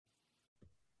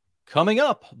Coming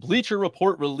up, Bleacher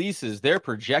Report releases their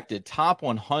projected top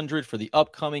 100 for the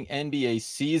upcoming NBA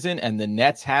season, and the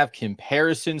Nets have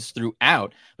comparisons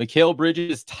throughout. Mikal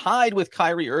Bridges tied with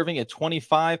Kyrie Irving at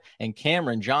 25, and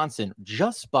Cameron Johnson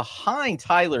just behind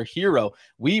Tyler Hero.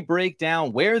 We break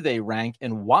down where they rank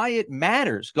and why it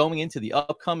matters going into the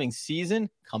upcoming season,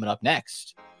 coming up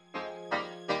next.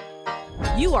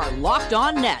 You are Locked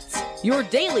On Nets, your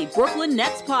daily Brooklyn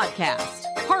Nets podcast.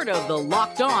 Part of the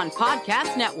Locked On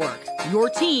Podcast Network, your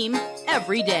team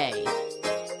every day.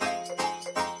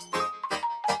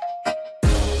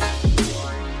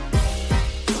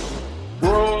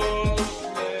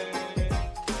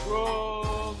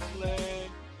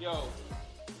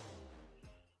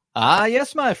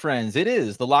 Yes, my friends, it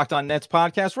is the Locked On Nets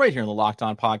podcast right here on the Locked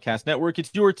On Podcast Network.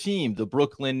 It's your team, the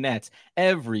Brooklyn Nets,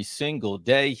 every single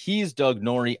day. He's Doug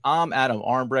Norrie, I'm Adam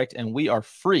Armbrecht, and we are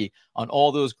free on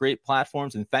all those great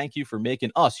platforms. And thank you for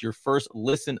making us your first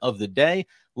listen of the day.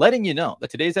 Letting you know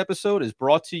that today's episode is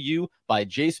brought to you by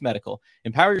Jace Medical.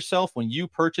 Empower yourself when you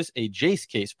purchase a Jace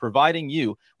case, providing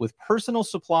you with personal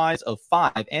supplies of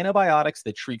 5 antibiotics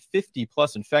that treat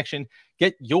 50-plus infection.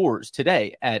 Get yours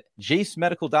today at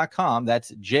jacemedical.com.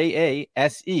 That's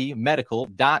J-A-S-E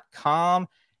medical.com.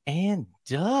 And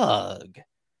Doug,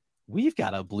 we've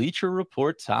got a Bleacher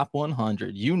Report Top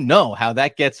 100. You know how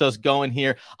that gets us going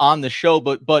here on the show,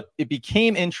 but it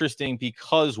became interesting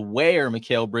because where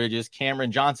Mikal Bridges,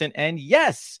 Cameron Johnson, and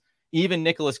yes, even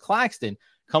Nicholas Claxton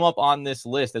come up on this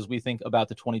list as we think about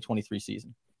the 2023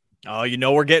 season. Oh, you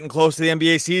know, we're getting close to the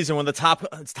NBA season when it's top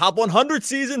 100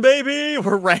 season, baby.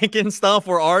 We're ranking stuff.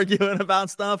 We're arguing about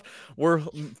stuff. We're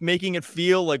making it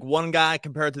feel like one guy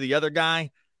compared to the other guy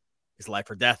is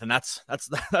life or death. And that's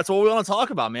what we want to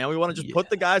talk about, man. We want to just put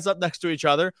the guys up next to each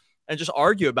other and just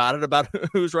argue about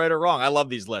who's right or wrong. I love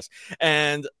these lists.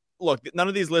 And look, none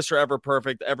of these lists are ever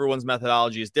perfect. Everyone's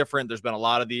methodology is different. There's been a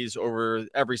lot of these over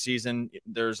every season.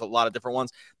 There's a lot of different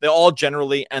ones. They all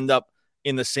generally end up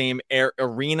in the same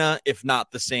arena, if not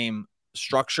the same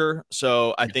structure.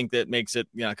 So I think that makes it,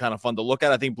 kind of fun to look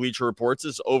at. I think Bleacher Reports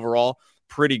is overall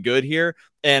pretty good here.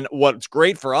 And what's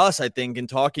great for us, I think, in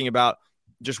talking about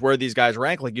just where these guys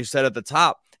rank, like you said at the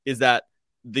top, is that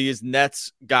these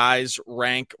Nets guys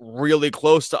rank really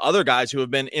close to other guys who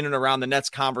have been in and around the Nets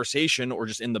conversation or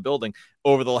just in the building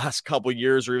over the last couple of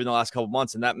years or even the last couple of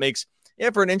months. And that makes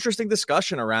for an interesting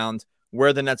discussion around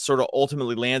where the Nets sort of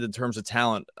ultimately land in terms of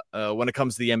talent when it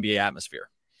comes to the NBA atmosphere.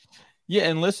 Yeah,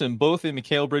 and listen, both in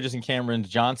Mikal Bridges and Cameron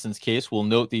Johnson's case, we'll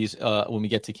note these when we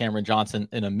get to Cameron Johnson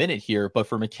in a minute here. But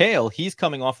for Mikal, he's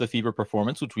coming off the FIBA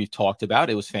performance, which we've talked about.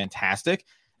 It was fantastic.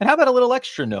 And how about a little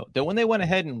extra note that when they went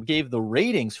ahead and gave the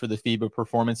ratings for the FIBA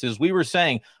performances, we were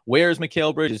saying, where's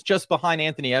Mikal Bridges? Just behind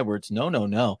Anthony Edwards. No.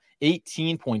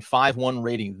 18.51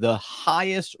 rating, the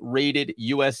highest rated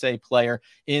USA player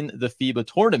in the FIBA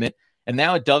tournament. And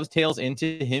now it dovetails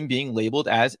into him being labeled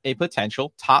as a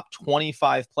potential top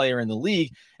 25 player in the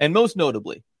league. And most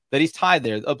notably, that he's tied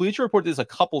there. A Bleacher Report did this a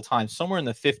couple times, somewhere in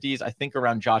the 50s. I think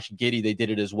around Josh Giddey, they did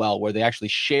it as well, where they actually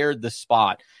shared the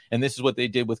spot. And this is what they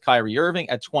did with Kyrie Irving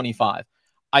at 25.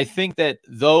 I think that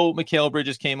though Mikal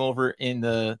Bridges came over in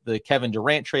the Kevin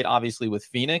Durant trade, obviously with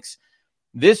Phoenix,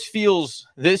 this feels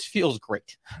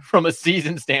great from a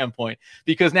season standpoint,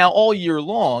 because now all year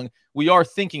long, we are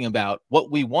thinking about what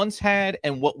we once had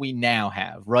and what we now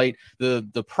have, right?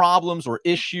 The problems or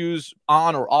issues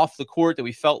on or off the court that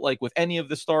we felt like with any of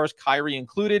the stars, Kyrie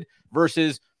included,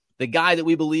 versus the guy that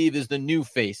we believe is the new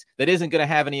face that isn't going to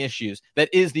have any issues, that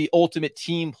is the ultimate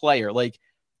team player. Like,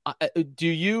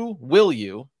 will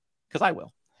you, because I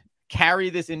will, carry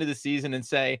this into the season and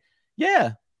say,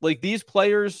 yeah, like these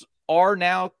players are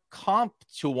now comp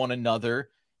to one another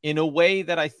in a way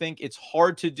that I think it's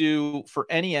hard to do for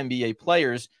any NBA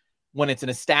players when it's an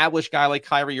established guy like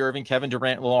Kyrie Irving, Kevin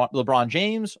Durant, LeBron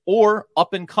James, or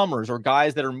up-and-comers or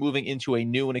guys that are moving into a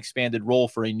new and expanded role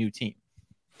for a new team.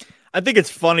 I think it's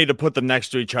funny to put them next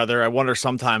to each other. I wonder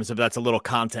sometimes if that's a little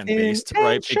content-based,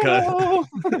 right? Because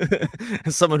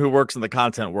as someone who works in the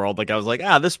content world, like I was like,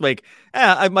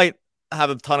 I might have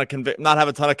a ton of not have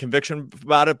a ton of conviction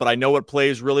about it, but I know what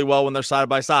plays really well when they're side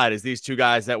by side is these two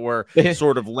guys that were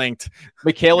sort of linked.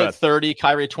 Mikal at 30,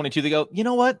 Kyrie at 22. They go, you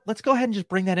know what? Let's go ahead and just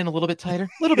bring that in a little bit tighter,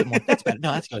 a little bit more. That's better.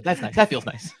 No, that's good. That's nice. That feels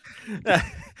nice.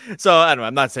 So I don't know.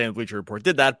 I'm not saying Bleacher Report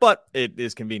did that, but it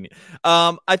is convenient.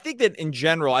 I think that in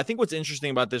general, I think what's interesting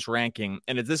about this ranking,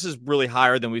 and this is really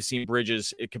higher than we've seen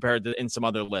Bridges compared to in some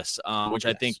other lists, which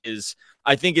I think is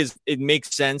it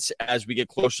makes sense as we get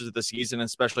closer to the season,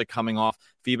 especially coming off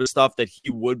FIBA stuff, that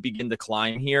he would begin to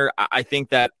climb here. I think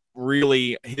that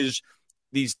really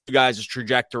these two guys'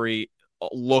 trajectory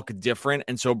look different.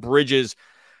 And so Bridges,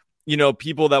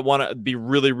 people that want to be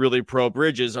really, really pro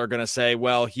Bridges are going to say,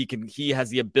 well, he has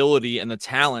the ability and the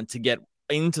talent to get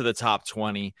into the top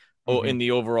 20 in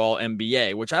the overall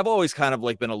NBA, which I've always kind of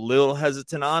like been a little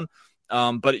hesitant on.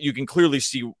 But you can clearly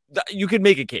see you could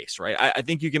make a case, right? I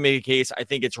think you can make a case. I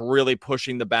think it's really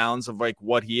pushing the bounds of like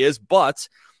what he is. But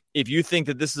if you think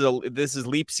that this is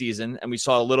leap season, and we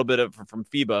saw a little bit of from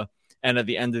FIBA and at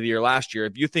the end of the year last year,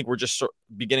 if you think we're just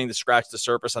beginning to scratch the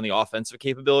surface on the offensive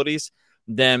capabilities,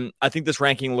 then I think this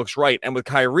ranking looks right. And with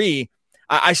Kyrie,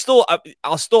 I'll still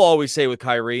always say with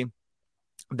Kyrie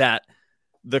that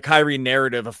the Kyrie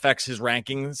narrative affects his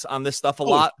rankings on this stuff a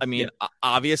lot. I mean,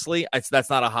 obviously, that's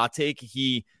not a hot take.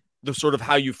 The sort of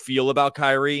how you feel about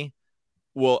Kyrie,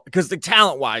 well, because the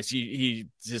talent wise, he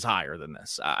is higher than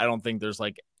this. I don't think there's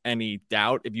like any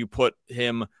doubt if you put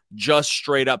him just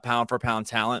straight up pound for pound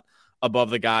talent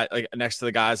above the guy, like next to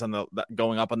the guys on the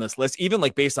going up on this list, even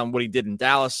like based on what he did in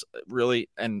Dallas, really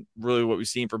what we've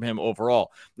seen from him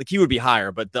overall, like he would be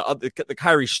higher. But the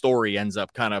Kyrie story ends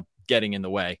up kind of getting in the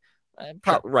way.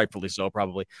 Rightfully so,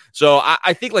 probably. So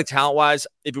I think like talent wise,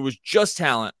 if it was just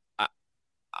talent,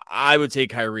 I would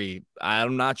take Kyrie.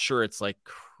 I'm not sure it's like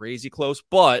crazy close,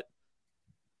 but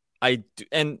I do,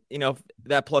 and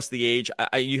that plus the age,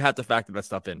 you have to factor that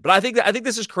stuff in. But I think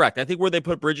this is correct. I think where they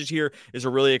put Bridges here is a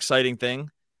really exciting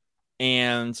thing.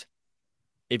 And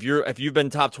if you've been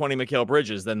top 20 Mikal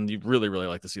Bridges, then you'd really, really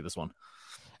like to see this one.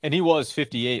 And he was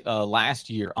 58 last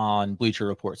year on Bleacher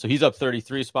Report. So he's up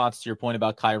 33 spots to your point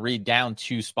about Kyrie, down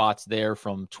 2 spots there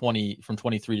from 23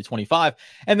 to 25.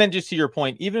 And then just to your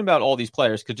point, even about all these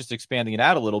players, because just expanding it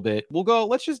out a little bit,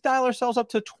 let's just dial ourselves up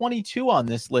to 22 on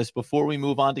this list before we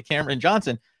move on to Cameron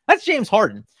Johnson. That's James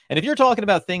Harden. And if you're talking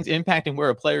about things impacting where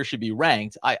a player should be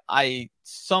ranked, I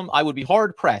would be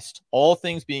hard pressed, all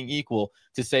things being equal,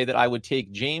 to say that I would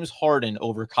take James Harden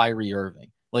over Kyrie Irving.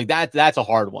 Like that's a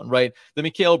hard one, right? The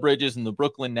Mikal Bridges and the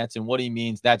Brooklyn Nets and what he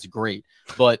means, that's great.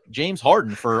 But James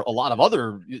Harden, for a lot of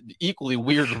other equally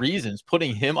weird reasons,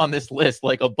 putting him on this list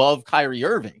like above Kyrie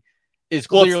Irving is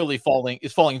clearly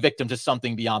falling victim to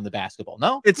something beyond the basketball.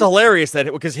 No, it's hilarious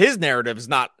because his narrative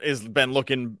is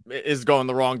going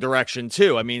the wrong direction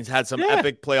too. I mean, he's had some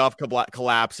epic playoff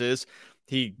collapses.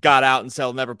 He got out and said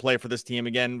he'll never play for this team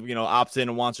again. Opts in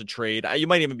and wants to trade. You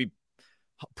might even be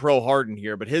pro Harden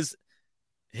here, but his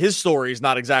story is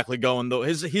not exactly going though.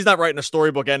 He's not writing a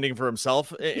storybook ending for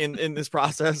himself in this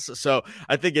process. So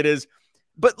I think it is,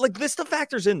 but like this stuff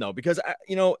factors in though, because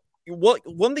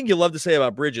one thing you love to say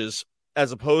about Bridges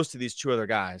as opposed to these two other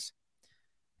guys,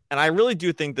 and I really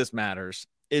do think this matters,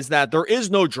 is that there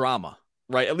is no drama,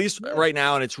 right? At least right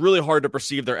now. And it's really hard to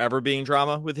perceive there ever being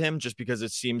drama with him just because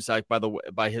it seems like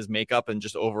by his makeup and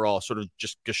just overall sort of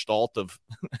just gestalt of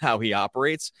how he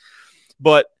operates.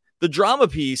 But the drama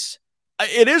piece,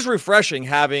 it is refreshing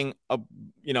having a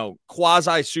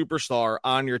quasi superstar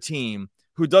on your team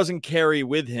who doesn't carry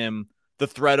with him the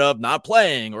threat of not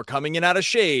playing or coming in out of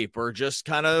shape or just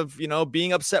kind of,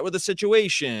 being upset with the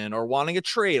situation or wanting a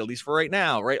trade, at least for right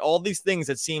now, right? All these things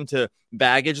that seem to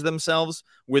baggage themselves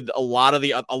with a lot of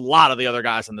the other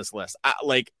guys on this list.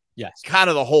 Kind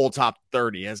of the whole top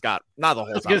 30 has got, not the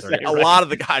whole top 30. A lot of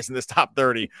the guys in this top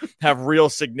 30 have real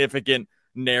significant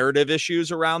narrative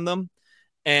issues around them.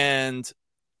 And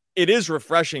it is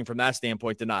refreshing from that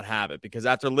standpoint to not have it, because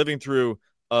after living through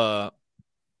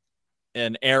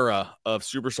an era of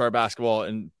superstar basketball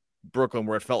in Brooklyn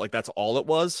where it felt like that's all it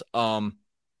was, I'll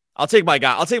take my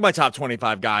guy. I'll take my top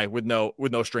 25 guy with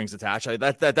no strings attached.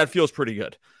 That feels pretty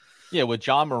good. Yeah, with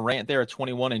John Morant there at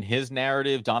 21 in his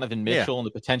narrative, Donovan Mitchell and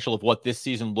the potential of what this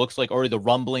season looks like, already the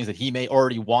rumblings that he may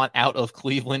already want out of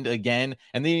Cleveland again,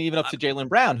 and then even up to Jaylen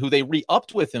Brown, who they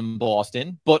re-upped with in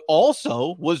Boston, but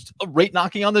also was right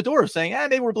knocking on the door saying,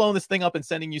 maybe we're blowing this thing up and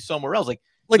sending you somewhere else. Like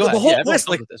the whole list,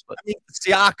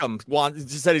 Siakam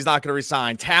said he's not going to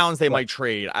resign. Towns, they might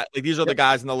trade. These are the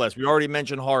guys on the list. We already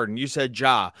mentioned Harden. You said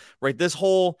Ja, right? There's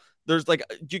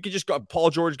you could just go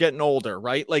Paul George getting older,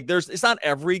 right? Like it's not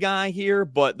every guy here,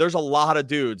 but there's a lot of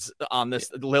dudes on this.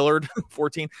 Lillard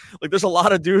 14. Like there's a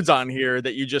lot of dudes on here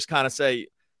that you just kind of say,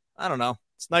 I don't know.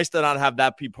 It's nice to not have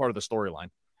that be part of the storyline.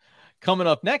 Coming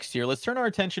up next here, let's turn our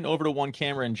attention over to one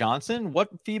Cameron Johnson.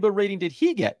 What FIBA rating did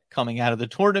he get coming out of the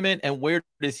tournament, and where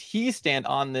does he stand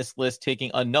on this list,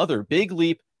 taking another big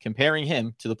leap, comparing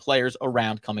him to the players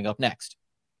around coming up next?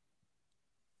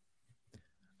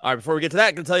 All right, before we get to that,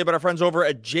 I'm going to tell you about our friends over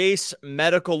at Jace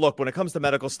Medical. Look, when it comes to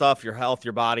medical stuff, your health,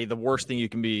 your body, the worst thing you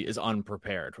can be is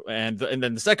unprepared. And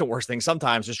then the second worst thing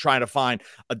sometimes is trying to find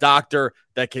a doctor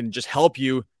that can just help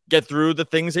you get through the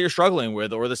things that you're struggling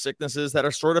with or the sicknesses that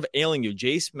are sort of ailing you.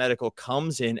 Jace Medical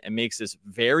comes in and makes this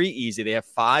very easy. They have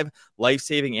 5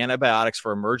 life-saving antibiotics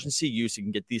for emergency use. You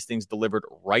can get these things delivered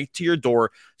right to your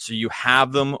door so you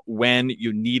have them when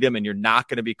you need them and you're not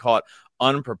going to be caught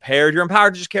unprepared. You're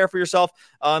empowered to just care for yourself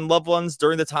and loved ones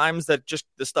during the times that just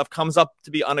this stuff comes up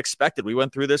to be unexpected. We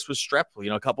went through this with strep,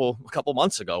 a couple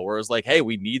months ago, where it was like, hey,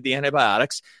 we need the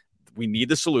antibiotics. We need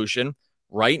the solution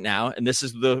right now. And this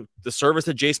is the service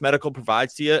that Jace Medical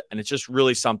provides to you. And it's just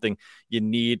really something you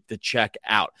need to check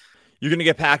out. You're going to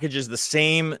get packages the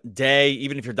same day,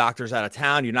 even if your doctor's out of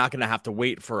town. You're not going to have to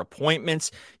wait for appointments.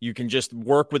 You can just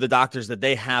work with the doctors that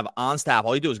they have on staff.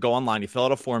 All you do is go online, you fill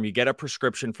out a form, you get a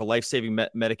prescription for life-saving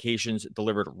medications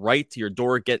delivered right to your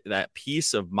door. Get that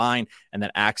peace of mind and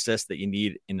that access that you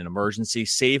need in an emergency.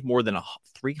 Save more than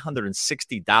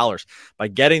 $360 by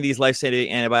getting these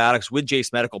life-saving antibiotics with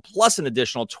Jace Medical, plus an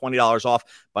additional $20 off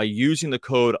by using the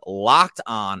code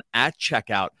LOCKEDON at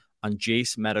checkout on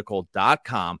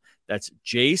jacemedical.com. That's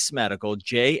Jace Medical,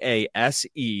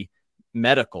 JASE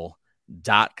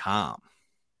medical.com.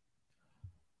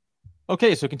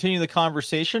 Okay, so continue the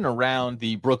conversation around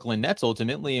the Brooklyn Nets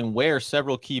ultimately and where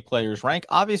several key players rank.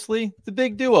 Obviously, the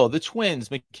big duo, the twins,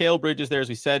 Mikal Bridges there, as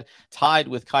we said, tied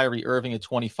with Kyrie Irving at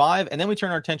 25. And then we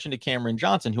turn our attention to Cameron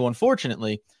Johnson, who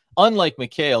unfortunately, unlike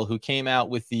Mikal, who came out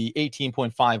with the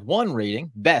 18.51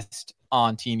 rating, best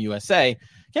on Team USA,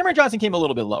 Cameron Johnson came a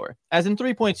little bit lower, as in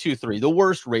 3.23, the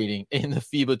worst rating in the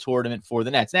FIBA tournament for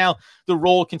the Nets. Now, the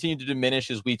role continued to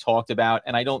diminish, as we talked about,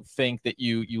 and I don't think that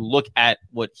you look at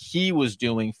what he was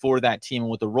doing for that team and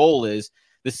what the role is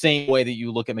the same way that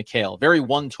you look at Mikal. Very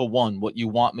one-to-one, what you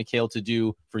want Mikal to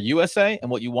do for USA and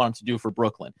what you want him to do for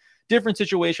Brooklyn. Different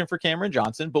situation for Cameron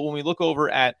Johnson, but when we look over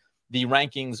at the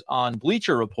rankings on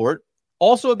Bleacher Report,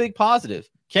 also a big positive.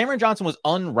 Cameron Johnson was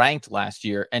unranked last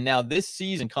year, and now this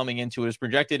season coming into it is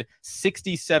projected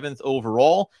 67th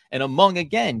overall, and among,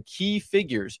 again, key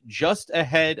figures, just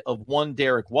ahead of one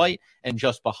Derek White and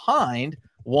just behind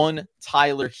one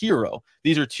Tyler Hero.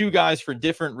 These are two guys for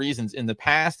different reasons in the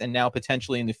past and now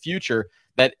potentially in the future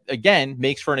that, again,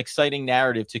 makes for an exciting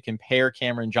narrative to compare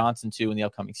Cameron Johnson to in the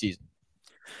upcoming season.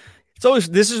 So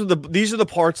these are the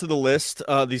parts of the list,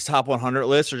 these top 100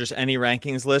 lists or just any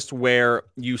rankings list where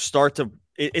you start to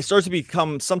it starts to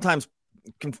become sometimes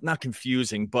not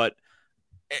confusing, but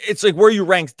it's like where you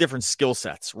rank different skill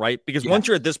sets, right? Because once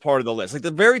you're at this part of the list, like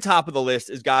the very top of the list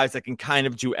is guys that can kind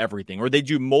of do everything, or they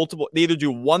either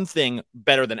do one thing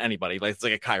better than anybody. Like it's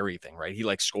like a Kyrie thing, right? He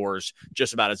like scores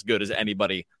just about as good as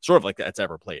anybody sort of like that's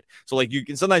ever played. So like you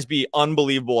can sometimes be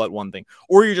unbelievable at one thing,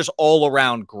 or you're just all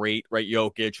around great, right?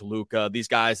 Jokic, Luka, these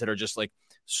guys that are just like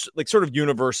sort of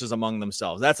universes among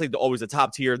themselves. That's like always the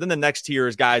top tier. Then the next tier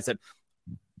is guys that,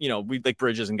 we like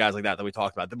Bridges and guys like that we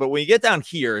talked about. But when you get down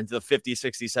here into the 50s,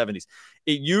 60s, 70s,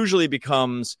 it usually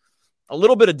becomes a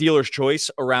little bit of dealer's choice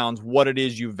around what it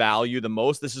is you value the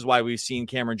most. This is why we've seen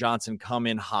Cameron Johnson come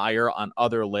in higher on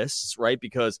other lists, right?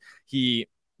 Because you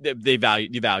value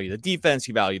the defense,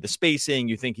 you value the spacing,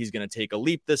 you think he's going to take a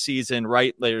leap this season,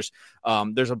 right? There's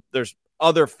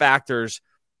other factors.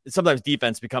 Sometimes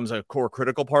defense becomes a core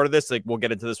critical part of this. Like we'll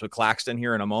get into this with Claxton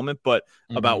here in a moment, but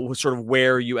about sort of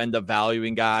where you end up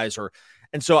valuing guys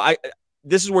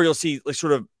this is where you'll see like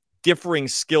sort of differing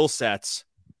skill sets.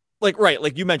 Like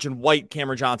you mentioned White,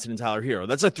 Cameron Johnson, and Tyler Hero.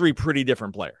 That's like 3 pretty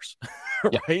different players,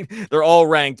 right? They're all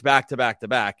ranked back to back to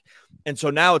back. And so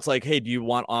now it's like, hey, do you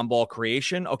want on-ball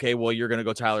creation? Okay, well, you're going to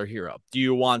go Tyler Hero. Do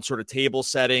you want sort of table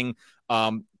setting,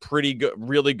 pretty good,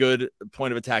 really good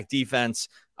point of attack defense,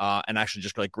 and actually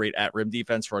just like great at rim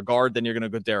defense for a guard? Then you're going to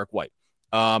go Derek White.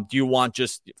 Do you want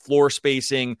just floor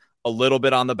spacing, a little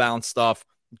bit on the bounce stuff,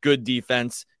 good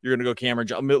defense? You're going to go Cameron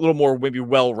Johnson, a little more maybe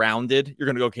well-rounded. You're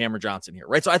going to go Cameron Johnson here,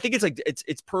 right? So I think it's like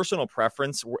it's personal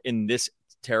preference in this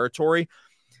territory.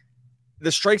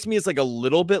 This strikes me as like a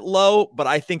little bit low, but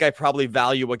I think I probably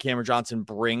value what Cameron Johnson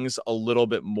brings a little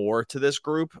bit more to this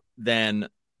group than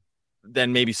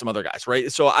maybe some other guys,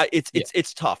 right? So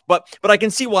it's tough, but I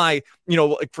can see why,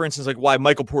 like for instance, like why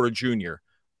Michael Porter Jr.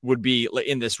 would be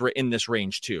in this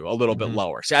range too, a little bit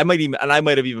lower. See, I might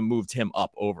have even moved him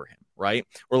up over him, right?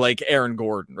 Or like Aaron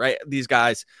Gordon, right? These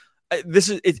guys,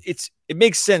 it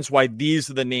makes sense why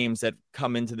these are the names that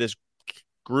come into this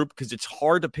group, because it's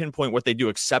hard to pinpoint what they do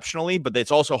exceptionally, but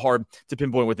it's also hard to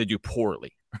pinpoint what they do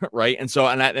poorly, right? And so,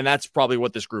 and that's probably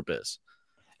what this group is.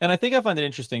 And I think I find it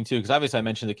interesting, too, because obviously I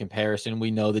mentioned the comparison. We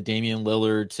know the Damian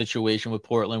Lillard situation with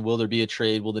Portland. Will there be a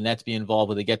trade? Will the Nets be involved?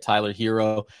 Will they get Tyler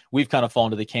Hero? We've kind of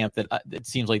fallen to the camp that it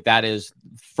seems like that is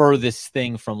furthest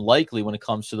thing from likely when it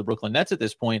comes to the Brooklyn Nets at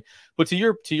this point. But to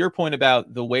your point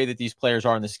about the way that these players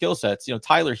are in the skill sets,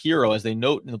 Tyler Hero, as they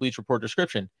note in the Bleach Report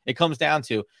description, it comes down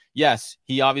to, yes,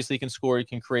 he obviously can score, he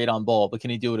can create on ball, but can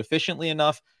he do it efficiently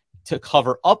enough to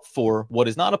cover up for what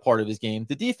is not a part of his game,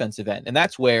 the defensive end? And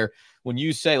that's where, when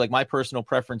you say, like, my personal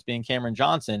preference being Cameron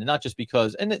Johnson, and not just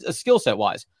because, and it's a skill set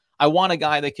wise, I want a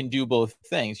guy that can do both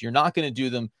things. You're not going to do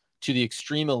them to the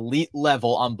extreme elite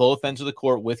level on both ends of the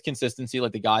court with consistency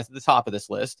like the guys at the top of this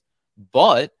list.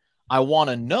 But I want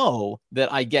to know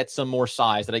that I get some more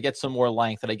size, that I get some more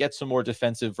length, that I get some more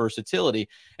defensive versatility.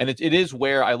 And it is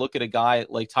where I look at a guy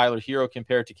like Tyler Hero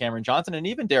compared to Cameron Johnson, and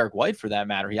even Derek White for that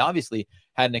matter. He obviously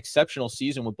had an exceptional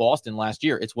season with Boston last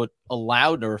year. It's what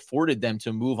allowed or afforded them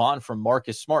to move on from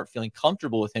Marcus Smart, feeling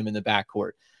comfortable with him in the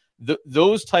backcourt.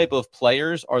 Those type of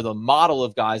players are the model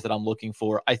of guys that I'm looking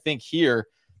for. I think here,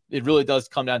 it really does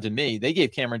come down to me. They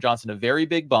gave Cameron Johnson a very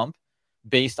big bump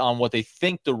based on what they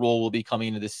think the role will be coming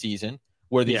into this season,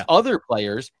 where these other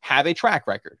players have a track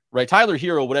record, right? Tyler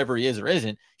Hero, whatever he is or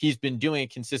isn't, he's been doing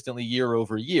it consistently year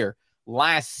over year.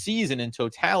 Last season in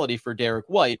totality for Derek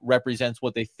White represents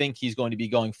what they think he's going to be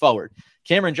going forward.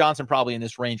 Cameron Johnson probably in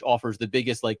this range offers the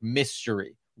biggest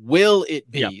mystery. Will it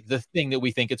be the thing that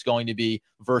we think it's going to be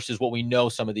versus what we know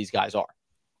some of these guys are?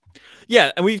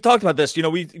 Yeah, and we've talked about this.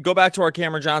 We go back to our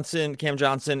Cam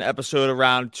Johnson episode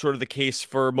around sort of the case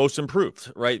for most improved,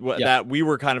 right? That we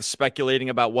were kind of speculating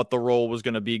about what the role was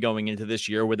going to be going into this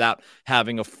year without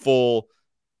having a full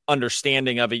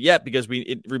understanding of it yet, because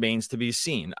it remains to be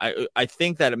seen. I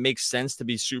think that it makes sense to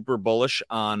be super bullish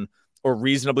on, or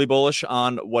reasonably bullish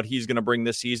on, what he's going to bring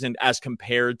this season as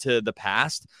compared to the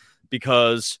past,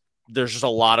 because there's just a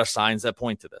lot of signs that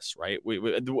point to this, right?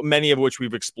 Many of which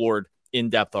we've explored in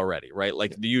depth already, right?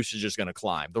 Like the usage is going to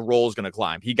climb, the role is going to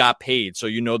climb. He got paid, so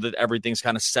that everything's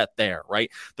kind of set there, right?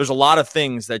 There's a lot of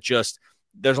things that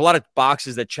there's a lot of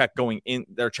boxes that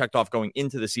they're checked off going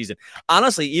into the season.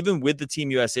 Honestly, even with the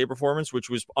Team USA performance, which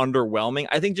was underwhelming,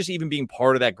 I think just even being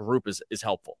part of that group is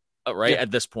helpful, right?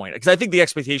 At this point, because I think the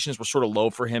expectations were sort of low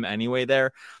for him anyway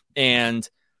there, and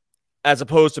as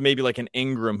opposed to maybe like an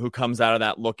Ingram who comes out of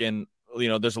that looking,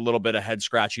 there's a little bit of head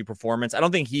scratchy performance. I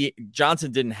don't think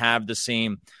Johnson didn't have the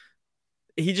same.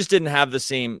 He just didn't have the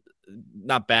same,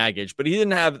 not baggage, but he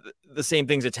didn't have the same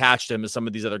things attached to him as some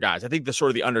of these other guys. I think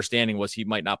the understanding was he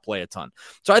might not play a ton.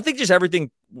 So I think just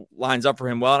everything lines up for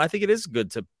him well. And I think it is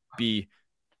good to be,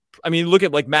 look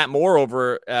at like Matt Moore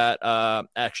over at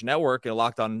Action Network and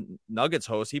Locked On Nuggets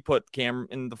host. He put Cam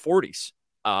in the 40s.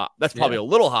 That's probably a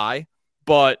little high,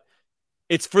 but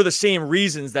it's for the same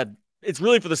reasons that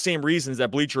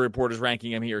Bleacher Report is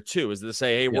ranking him here too, is to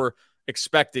say, hey, we're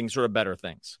expecting sort of better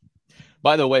things.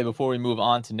 By the way, before we move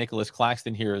on to Nicholas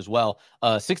Claxton here as well,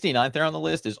 69th there on the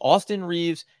list is Austin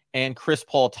Reeves and Chris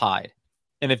Paul tied.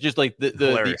 And if just like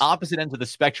the opposite ends of the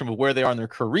spectrum of where they are in their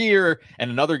career,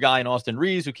 and another guy in Austin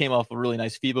Reeves who came off a really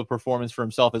nice FIBA performance for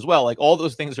himself as well, like all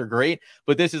those things are great.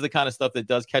 But this is the kind of stuff that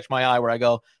does catch my eye where I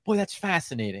go, boy, that's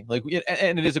fascinating.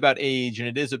 And it is about age and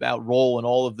it is about role and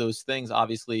all of those things,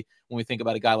 obviously, when we think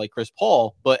about a guy like Chris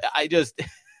Paul. But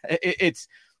it's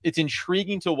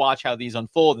intriguing to watch how these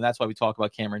unfold. And that's why we talk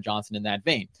about Cameron Johnson in that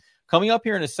vein. Coming up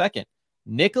here in a second,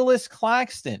 Nicholas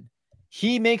Claxton.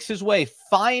 He makes his way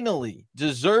finally,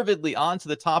 deservedly, onto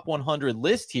the top 100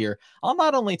 list here. I'll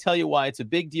not only tell you why it's a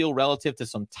big deal relative to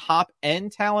some top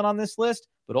end talent on this list,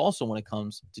 but also when it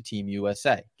comes to Team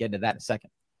USA. Get into that in a second.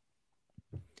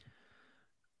 All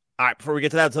right, before we get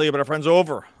to that, I'll tell you about our friends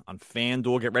over on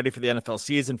FanDuel. Get ready for the NFL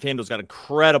season. FanDuel's got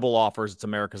incredible offers. It's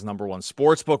America's #1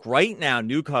 sportsbook. Right now,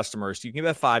 new customers, you can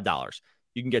bet $5.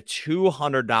 You can get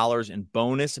 $200 in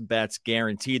bonus bets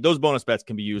guaranteed. Those bonus bets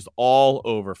can be used all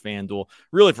over FanDuel,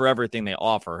 really for everything they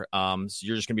offer. So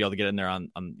you're just going to be able to get in there on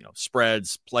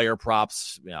spreads, player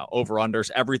props,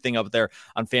 over-unders, everything up there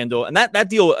on FanDuel. And that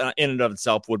deal in and of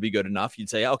itself would be good enough. You'd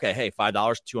say, okay, hey, $5,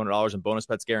 $200 in bonus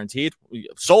bets guaranteed.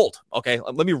 Sold. Okay,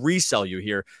 let me resell you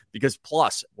here, because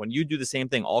plus, when you do the same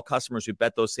thing, all customers who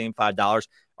bet those same $5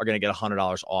 are going to get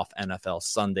 $100 off NFL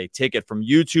Sunday Ticket from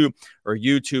YouTube or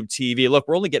YouTube TV. Look,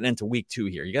 we're only getting into week 2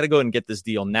 here. You got to go and get this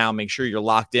deal now. Make sure you're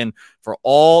locked in for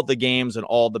all the games and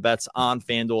all the bets on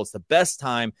FanDuel. It's the best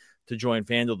time to join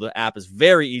FanDuel. The app is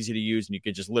very easy to use, and you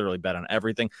can just literally bet on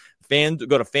everything. Go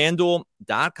to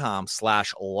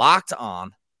FanDuel.com/lockedon.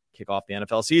 Kick off the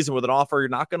NFL season with an offer you're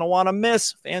not going to want to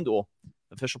miss. FanDuel,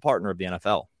 official partner of the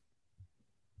NFL.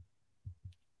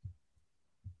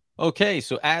 Okay,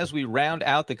 so as we round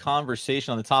out the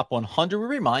conversation on the top 100, we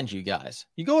remind you guys,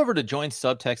 you go over to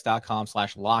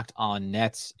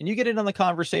joinsubtext.com/lockedonnets and you get in on the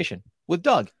conversation with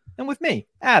Doug, and with me,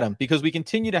 Adam, because we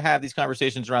continue to have these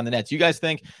conversations around the Nets. You guys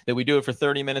think that we do it for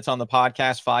 30 minutes on the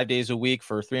podcast 5 days a week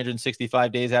for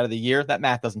 365 days out of the year? That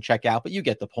math doesn't check out, but you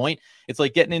get the point. It's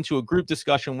like getting into a group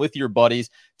discussion with your buddies,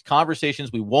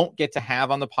 conversations we won't get to have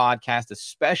on the podcast,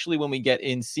 especially when we get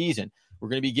in season. We're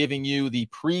going to be giving you the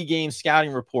pregame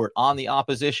scouting report on the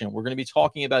opposition. We're going to be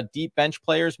talking about deep bench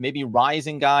players, maybe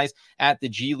rising guys at the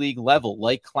G League level,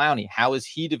 like Clowney. How is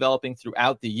he developing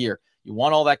throughout the year? You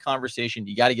want all that conversation,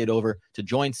 you got to get over to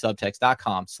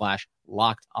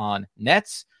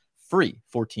joinsubtext.com/lockedonnets, free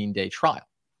 14-day trial.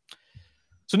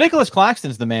 So Nicholas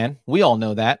Claxton's the man. We all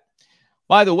know that.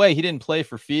 By the way, he didn't play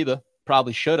for FIBA.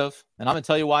 Probably should have. And I'm going to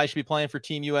tell you why he should be playing for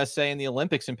Team USA in the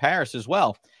Olympics in Paris as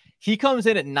well. He comes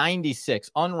in at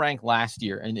 96, unranked last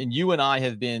year. And you and I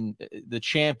have been the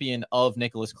champion of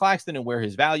Nicholas Claxton and where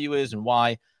his value is and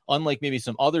why, unlike maybe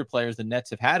some other players the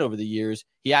Nets have had over the years,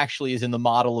 he actually is in the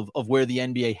model of where the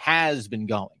NBA has been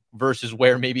going versus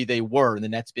where maybe they were, and the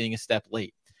Nets being a step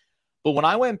late. But when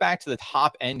I went back to the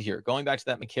top end here, going back to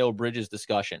that Mikal Bridges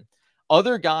discussion,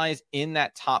 other guys in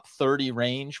that top 30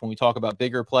 range, when we talk about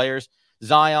bigger players,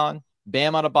 Zion,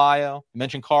 Bam Adebayo, you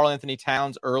mentioned Karl Anthony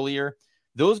Towns earlier.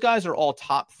 Those guys are all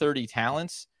top 30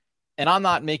 talents. And I'm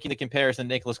not making the comparison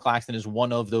that Nicholas Claxton is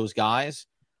one of those guys,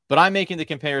 but I'm making the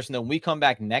comparison that when we come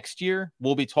back next year,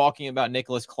 we'll be talking about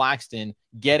Nicholas Claxton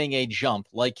getting a jump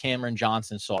like Cameron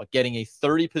Johnson saw, getting a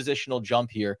 30 positional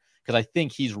jump here, because I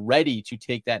think he's ready to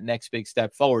take that next big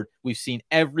step forward. We've seen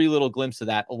every little glimpse of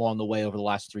that along the way over the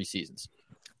last 3 seasons.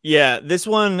 Yeah, this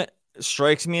one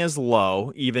strikes me as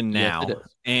low even now.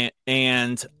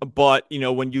 Yes, but you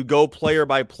know, when you go player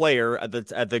by player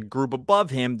at the group above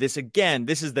him, this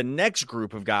is the next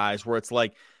group of guys where it's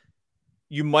like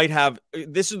you might have,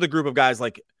 this is the group of guys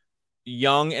like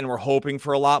young and we're hoping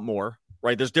for a lot more,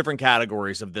 right? There's different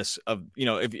categories of this, of, you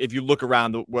know, if you look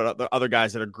around what the other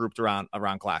guys that are grouped around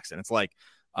Claxton, it's like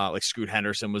Scoot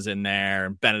Henderson was in there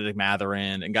and Benedict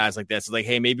Mathurin and guys like this. It's like,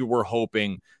 hey, maybe we're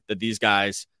hoping that these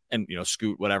guys, and, you know,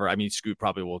 Scoot, whatever. I mean, Scoot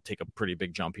probably will take a pretty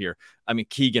big jump here. I mean,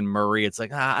 Keegan Murray, it's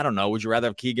like, I don't know. Would you rather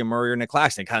have Keegan Murray or Nick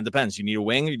Claxton? It kind of depends. You need a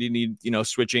wing or do you need, you know,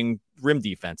 switching rim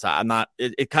defense? I'm not,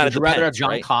 it kind of depends. Would you rather have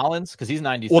John Collins? Because he's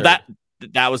 93. Well,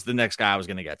 that was the next guy I was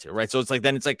going to get to, right? So it's like,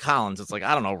 then it's like Collins. It's like,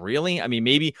 I don't know, really? I mean,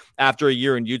 maybe after a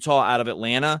year in Utah out of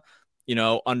Atlanta, you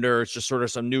know, under just sort of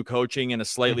some new coaching in a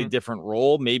slightly different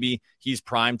role, maybe he's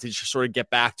primed to just sort of get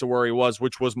back to where he was,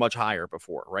 which was much higher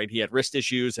before, right? He had wrist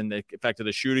issues and it affected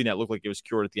the shooting that looked like it was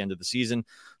cured at the end of the season.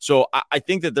 So I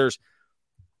think that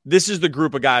this is the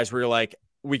group of guys where you're like,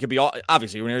 we could be all,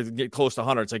 obviously when you get close to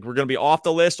 100, it's like, we're going to be off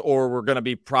the list or we're going to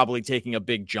be probably taking a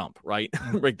big jump, right?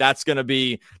 Like that's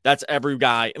every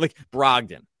guy, like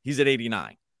Brogdon, he's at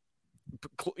 89.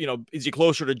 You know, is he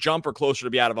closer to jump or closer to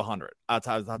be out of 100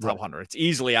 outside of the top 100? It's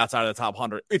easily outside of the top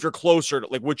 100 if you're closer to,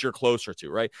 like, what you're closer to,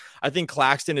 right? I think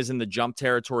Claxton is in the jump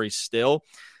territory still.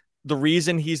 The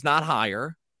reason he's not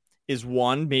higher is,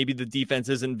 one, maybe the defense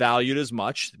isn't valued as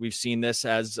much. We've seen this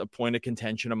as a point of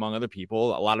contention among other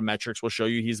people. A lot of metrics will show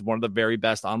you he's one of the very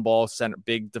best on-ball center,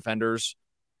 big defenders,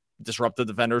 disruptive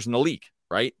defenders in the league,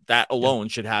 right? That alone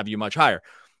should have you much higher.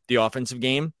 The offensive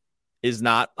game is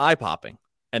not eye-popping.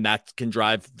 And that can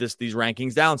drive these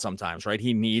rankings down sometimes, right?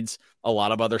 He needs a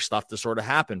lot of other stuff to sort of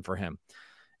happen for him.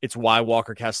 It's why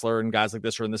Walker Kessler and guys like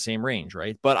this are in the same range,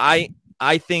 right? But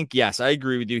I think, yes, I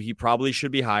agree with you. He probably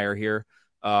should be higher here.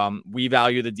 We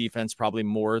value the defense probably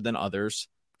more than others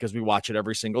because we watch it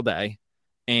every single day.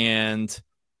 And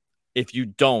if you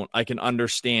don't, I can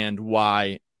understand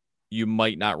why you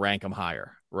might not rank him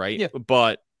higher, right? Yeah.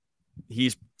 But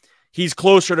he's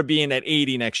closer to being at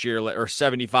 80 next year or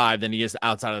 75 than he is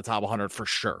outside of the top 100 for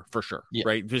sure. Yeah.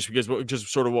 Right. Just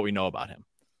sort of what we know about him.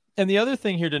 And the other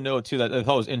thing here to note too, that I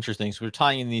thought was interesting. So we're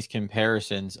tying in these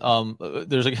comparisons.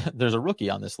 There's a rookie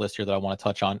on this list here that I want to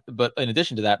touch on, but in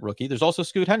addition to that rookie, there's also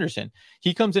Scoot Henderson.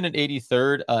 He comes in at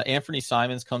 83rd. Anthony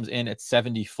Simons comes in at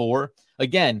 74.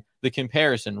 Again, the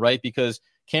comparison, right? Because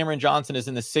Cameron Johnson is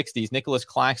in the 60s. Nicholas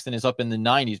Claxton is up in the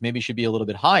 90s. Maybe should be a little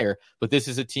bit higher, but this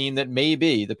is a team that may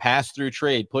be the pass-through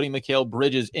trade, putting Mikal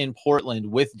Bridges in Portland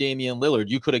with Damian Lillard.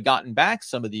 You could have gotten back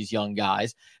some of these young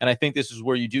guys, and I think this is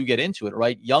where you do get into it,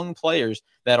 right? Young players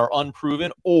that are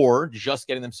unproven or just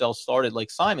getting themselves started like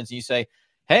Simons, and you say,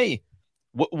 hey,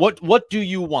 what do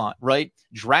you want, right?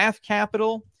 Draft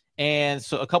capital and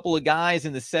so a couple of guys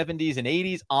in the 70s and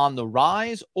 80s on the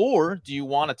rise, or do you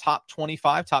want a top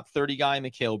 25, top 30 guy,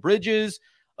 Mikal Bridges,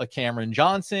 a Cameron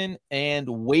Johnson, and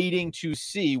waiting to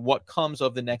see what comes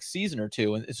of the next season or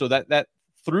two? And so that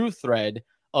through thread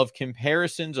of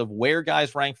comparisons of where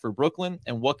guys rank for Brooklyn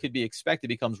and what could be expected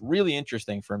becomes really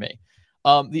interesting for me.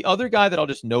 The other guy that I'll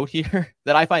just note here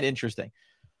that I find interesting,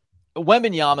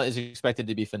 Wembanyama is expected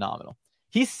to be phenomenal.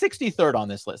 He's 63rd on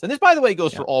this list. And this, by the way,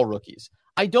 goes for all rookies.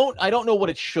 I don't know what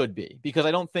it should be, because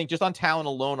I don't think just on talent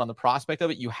alone, on the prospect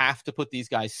of it, you have to put these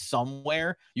guys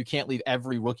somewhere. You can't leave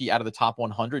every rookie out of the top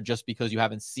 100 just because you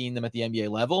haven't seen them at the NBA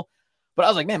level. But I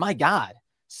was like, man, my God,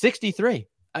 63.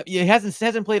 He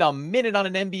hasn't played a minute on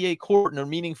an NBA court in a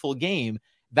meaningful game.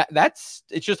 It's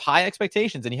just high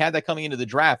expectations, and he had that coming into the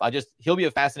draft. He'll be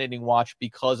a fascinating watch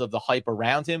because of the hype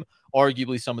around him.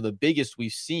 Arguably some of the biggest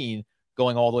we've seen,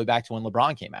 going all the way back to when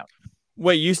LeBron came out.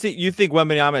 Wait, you think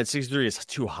Wembanyama at 63 is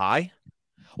too high?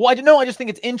 Well, I don't know. I just think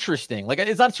it's interesting. Like,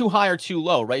 it's not too high or too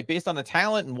low, right? Based on the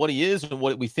talent and what he is and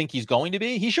what we think he's going to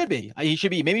be, he should be.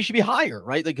 Maybe he should be higher,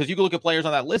 right? Like, because you can look at players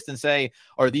on that list and say,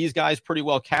 are these guys pretty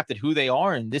well capped at who they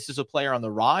are? And this is a player on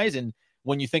the rise. And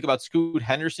when you think about Scoot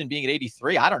Henderson being at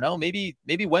 83, I don't know. Maybe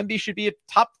Wemby should be a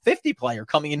top 50 player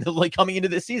coming into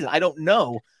this season. I don't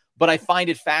know, but I find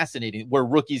it fascinating where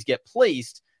rookies get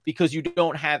placed because you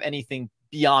don't have anything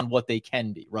beyond what they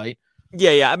can be, right?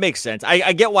 Yeah, it makes sense.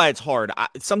 I get why it's hard.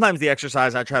 Sometimes the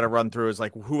exercise I try to run through is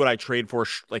like, who would I trade for,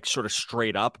 like sort of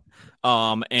straight up?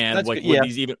 And that's like,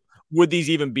 would these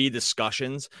even be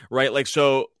discussions, right? Like,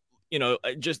 so,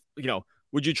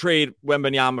 would you trade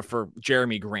Wembanyama for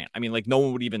Jeremy Grant? I mean, like, no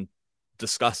one would even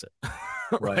discuss it,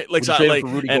 right? Like, so, like,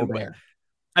 Rudy Gobert.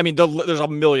 I mean, there's a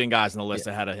million guys on the list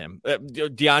ahead of him.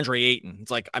 DeAndre Ayton.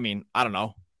 It's like, I mean, I don't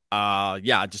know.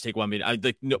 Just take one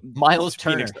minute. Miles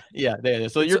Turner. Yeah.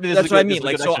 So that's what I mean.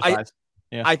 Like, so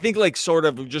I think like sort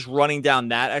of just running down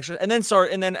that extra, and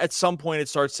then at some point it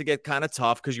starts to get kind of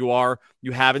tough because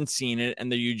you haven't seen it, and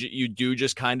then you do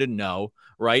just kind of know,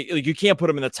 right? Like, you can't put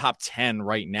him in the top 10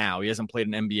 right now. He hasn't played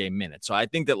an NBA minute, so I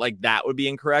think that like that would be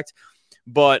incorrect.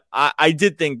 But I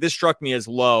did think this struck me as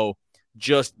low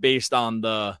just based on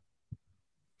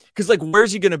because, like,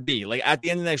 where's he going to be? Like, at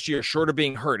the end of next year, short of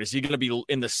being hurt, is he going to be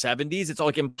in the 70s? It's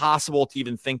like impossible to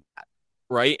even think that,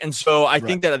 right? And so I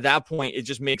think that at that point, it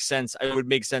just makes sense. It would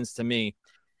make sense to me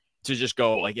to just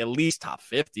go, like, at least top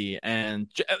 50. And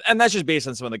that's just based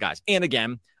on some of the guys. And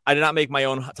again, I did not make my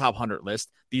own top 100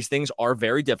 list. These things are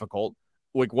very difficult.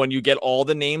 Like, when you get all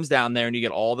the names down there and you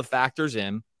get all the factors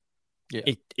in,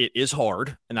 it is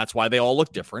hard. And that's why they all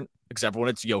look different, except when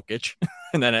it's Jokic.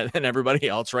 And everybody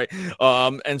else, right?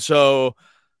 And so,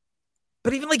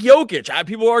 but even like Jokic,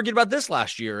 people argued about this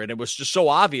last year, and it was just so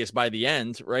obvious by the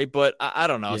end, right? But I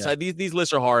don't know. Yeah. So these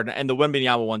lists are hard, and the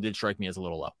Wembanyama one did strike me as a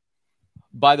little low.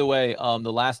 By the way,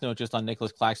 the last note just on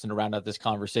Nicholas Claxton to round out this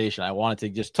conversation, I wanted to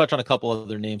just touch on a couple of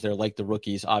other names there, like the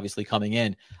rookies obviously coming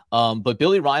in. But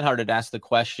Billy Reinhart had asked the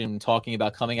question, talking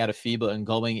about coming out of FIBA and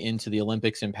going into the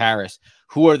Olympics in Paris.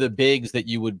 Who are the bigs that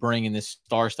you would bring in this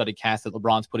star-studded cast that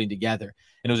LeBron's putting together?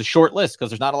 And it was a short list because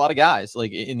there's not a lot of guys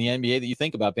like in the NBA that you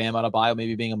think about. Bam Adebayo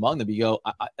maybe being among them.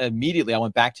 Immediately I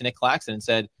went back to Nick Claxton and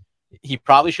said, he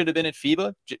probably should have been at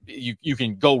FIBA. You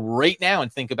can go right now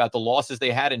and think about the losses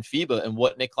they had in FIBA and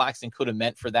what Nick Claxton could have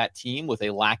meant for that team with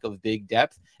a lack of big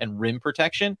depth and rim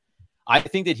protection. I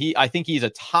think he's a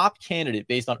top candidate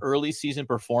based on early season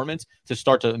performance to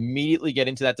start to immediately get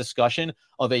into that discussion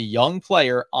of a young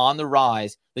player on the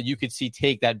rise that you could see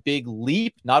take that big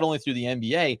leap, not only through the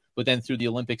NBA, but then through the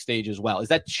Olympic stage as well. Is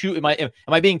that too, am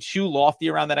I being too lofty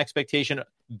around that expectation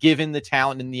given the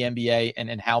talent in the NBA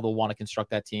and how they'll want to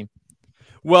construct that team?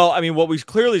 Well, I mean, what we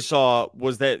clearly saw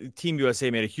was that Team USA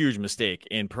made a huge mistake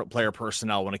in player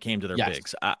personnel when it came to their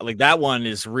bigs. Like, that one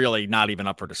is really not even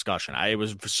up for discussion. It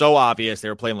was so obvious. They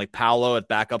were playing like Paolo at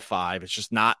backup 5. It's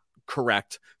just not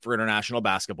correct for international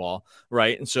basketball,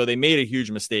 right? And so they made a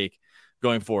huge mistake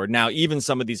going forward. Now, even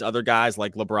some of these other guys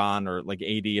like LeBron or like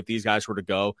AD, if these guys were to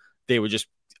go, they would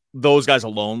those guys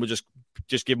alone would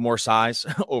just give more size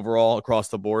overall across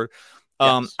the board.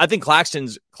 Yes. I think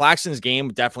Claxton's game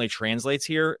definitely translates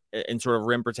here in sort of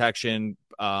rim protection,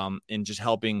 and just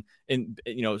helping, and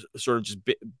sort of just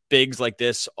bigs like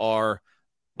this are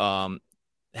have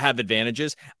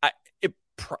advantages.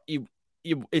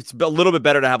 It's a little bit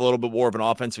better to have a little bit more of an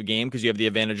offensive game because you have the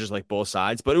advantages like both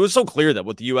sides. But it was so clear that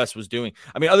what the U.S. was doing.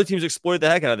 I mean, other teams exploited the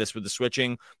heck out of this with the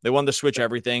switching. They wanted to switch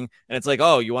everything, and it's like,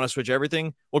 oh, you want to switch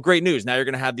everything? Well, great news. Now you're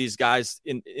going to have these guys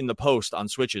in the post on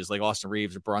switches like Austin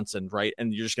Reeves or Brunson, right?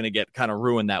 And you're just going to get kind of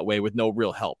ruined that way with no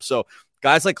real help. So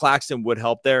guys like Claxton would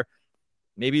help there.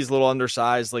 Maybe he's a little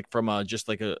undersized, like from a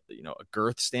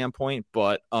girth standpoint,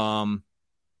 but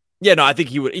yeah, no, I think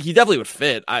he definitely would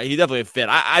fit. He definitely would fit.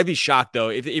 I'd be shocked though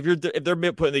if they're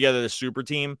putting together the super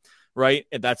team, right?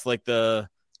 If that's like the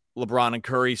LeBron and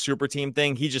Curry super team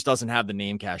thing, he just doesn't have the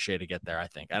name cachet to get there, I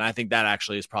think. And I think that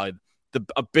actually is probably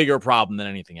a bigger problem than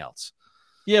anything else.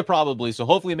 Yeah, probably. So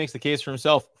hopefully he makes the case for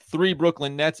himself. 3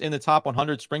 Brooklyn Nets in the top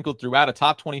 100 sprinkled throughout, a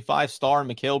top 25 star in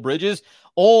Mikal Bridges.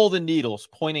 All the needles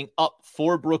pointing up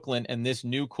for Brooklyn and this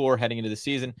new core heading into the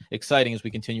season. Exciting as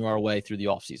we continue our way through the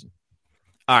offseason.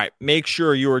 All right, make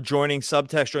sure you are joining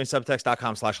Subtext. Join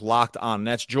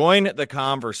subtext.com/lockedonnets. Join the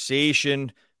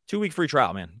conversation. 2-week free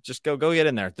trial, man. Just go get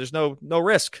in there. There's no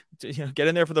risk. Get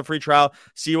in there for the free trial.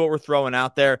 See what we're throwing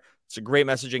out there. It's a great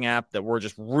messaging app that we're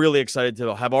just really excited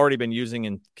to have already been using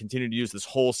and continue to use this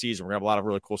whole season. We're going to have a lot of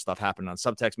really cool stuff happening on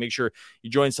Subtext. Make sure you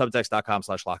join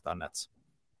subtext.com/lockedonnets.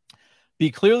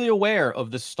 Be clearly aware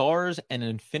of the stars and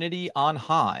infinity on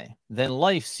high. Then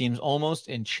life seems almost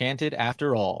enchanted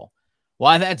after all.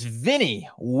 Why, that's Vinny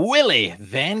Willie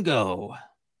Van Gogh.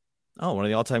 Oh, one of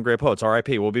the all-time great poets,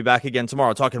 R.I.P. We'll be back again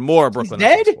tomorrow talking more Brooklyn. He's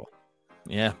dead? Basketball.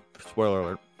 Yeah, spoiler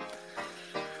alert.